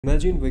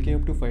Imagine waking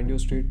up to find your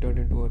street turned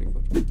into a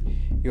river.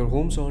 Your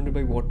home surrounded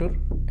by water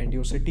and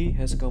your city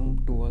has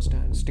come to a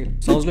standstill.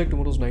 Sounds like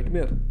tomorrow's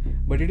nightmare,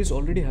 but it is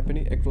already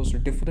happening across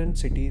different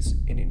cities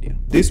in India.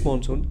 This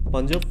monsoon,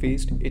 Punjab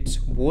faced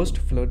its worst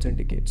floods in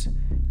decades.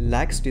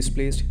 Lakhs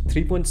displaced,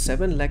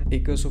 3.7 lakh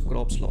acres of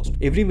crops lost.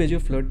 Every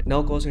major flood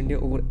now costs India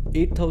over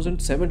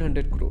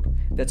 8,700 crore.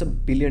 That's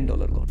 $1 billion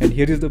gone. And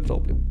here is the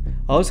problem.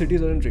 Our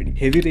cities aren't ready.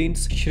 Heavy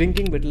rains,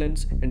 shrinking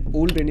wetlands, and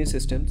old drainage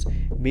systems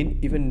mean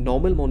even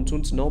normal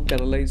monsoons now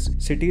paralyze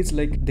cities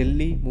like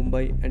Delhi,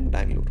 Mumbai, and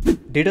Bengaluru.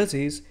 Data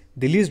says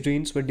Delhi's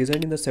drains were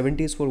designed in the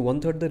 70s for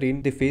one-third the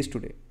rain they face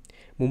today.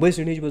 Mumbai's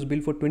drainage was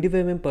built for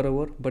 25 mm per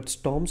hour, but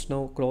storms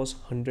now cross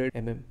 100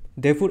 mm.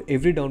 Therefore,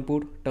 every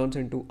downpour turns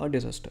into a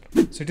disaster.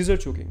 Cities are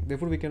choking,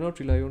 therefore we cannot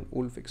rely on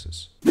old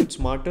fixes.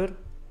 Smarter,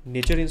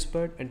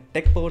 nature-inspired and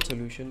tech-powered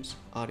solutions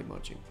are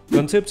emerging.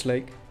 Concepts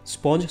like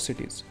sponge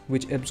cities,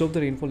 which absorb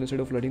the rainfall instead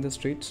of flooding the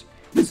streets,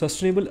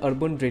 sustainable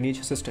urban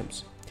drainage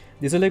systems.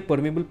 These are like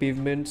permeable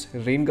pavements,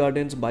 rain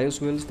gardens,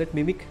 bioswales that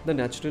mimic the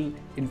natural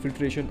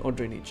infiltration or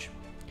drainage.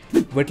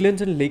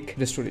 Wetlands and lake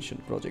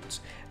restoration projects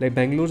like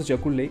Bangaluru's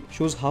Jakkur lake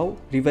shows how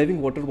reviving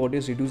water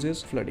bodies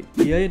reduces flooding.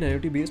 AI and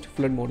IoT based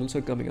flood models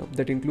are coming up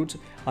that includes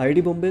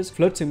IIT Bombay's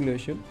flood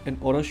simulation and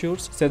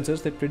AuraSure's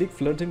sensors that predict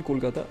floods in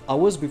Kolkata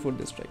hours before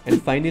they strike.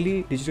 And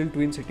finally, digital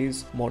twin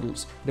cities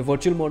models. The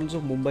virtual models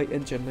of Mumbai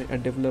and Chennai are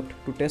developed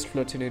to test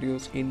flood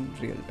scenarios in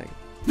real time.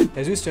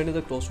 As we stand at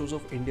the crossroads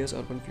of India's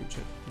urban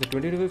future, the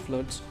 2025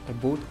 floods are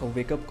both a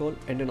wake-up call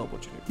and an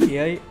opportunity.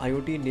 AI,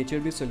 IoT,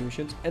 nature-based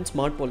solutions and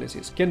smart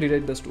policies can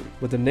rewrite the story.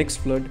 But the next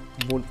flood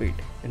won't wait,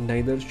 and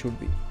neither should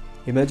we.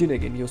 Imagine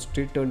again your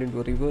street turned into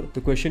a river.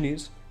 The question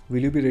is,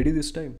 will you be ready this time?